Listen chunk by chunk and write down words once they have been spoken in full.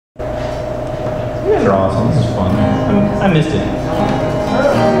You guys are awesome. This is fun. I missed it.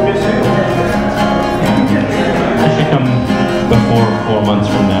 I should come before 4 months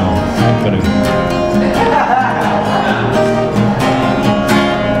from now. But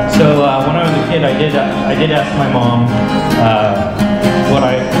so when I was a kid, I did ask my mom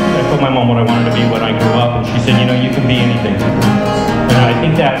I told my mom what I wanted to be when I grew up, and she said, you know, you can be anything. And I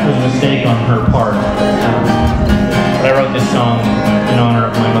think that was a mistake on her part. But I wrote this song in honor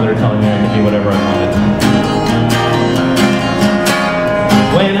of my mother telling me I could be whatever I wanted.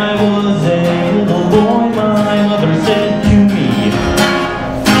 When I was a little boy, my mother said to me,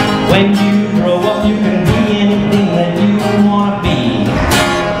 when you grow up, you can be anything that you want to be.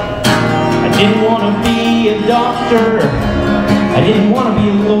 I didn't want to be a doctor. I didn't want to be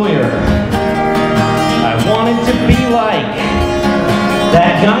a lawyer. I wanted to be like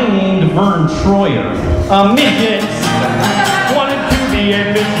that guy named Vern Troyer. A midget. Wanted to be a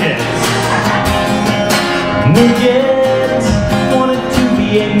midget. Midget. Wanted to be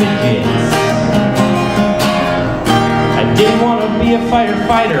a midget. I didn't want to be a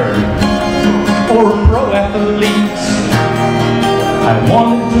firefighter or a pro athlete. I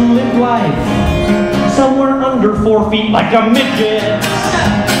wanted to live life somewhere under 4 feet like a midget.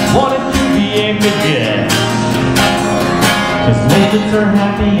 Wanted to be a midget. Cause midgets are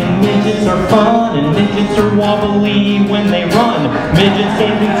happy and midgets are fun, and midgets are wobbly when they run. Midgets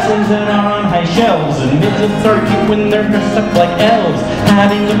can do things that are on high shelves, and midgets are cute when they're dressed up like elves.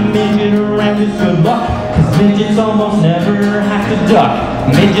 Having a midget around is good luck, cause midgets almost never have to duck.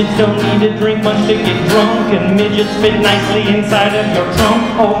 Midgets don't need to drink much to get drunk, and midgets fit nicely inside of your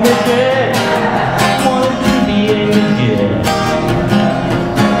trunk. Oh, midget! Wanted to be a midget.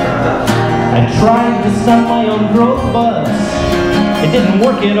 I tried to stop my own growth, but it didn't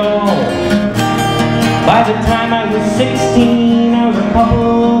work at all. By the time I was 16, I was a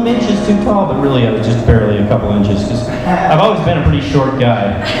couple of inches too tall, but really I was just barely a couple inches, because I've always been a pretty short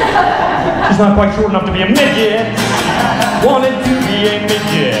guy. Just not quite short enough to be a midget. Wanted to be a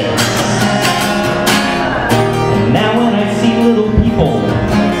midget. And now when I see little people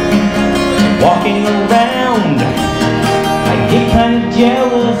walking around, I get kind of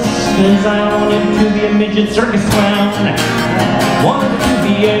jealous, cause I wanted to be a midget circus clown. Wanted to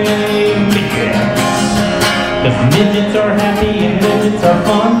be a midget. Cause midgets are happy and midgets are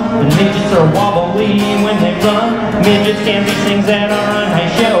fun, and midgets are wobbly when they run. Midgets can be things that are on high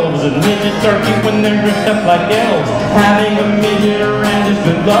shelves, and midgets are cute when they're dressed up like elves. Having a midget around is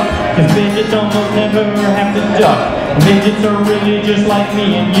good luck, cause midgets almost never have to duck. Midgets are really just like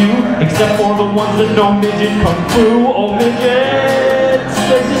me and you, except for the ones that know midget kung fu. Oh, midgets,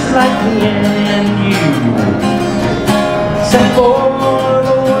 they're just like me and you, except for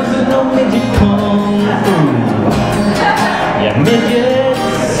the ones that know midget kung fu. Yeah, midgets,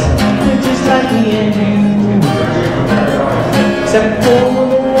 they're just like me and you, except for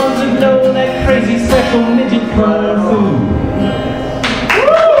the ones that know that crazy special midget kung fu.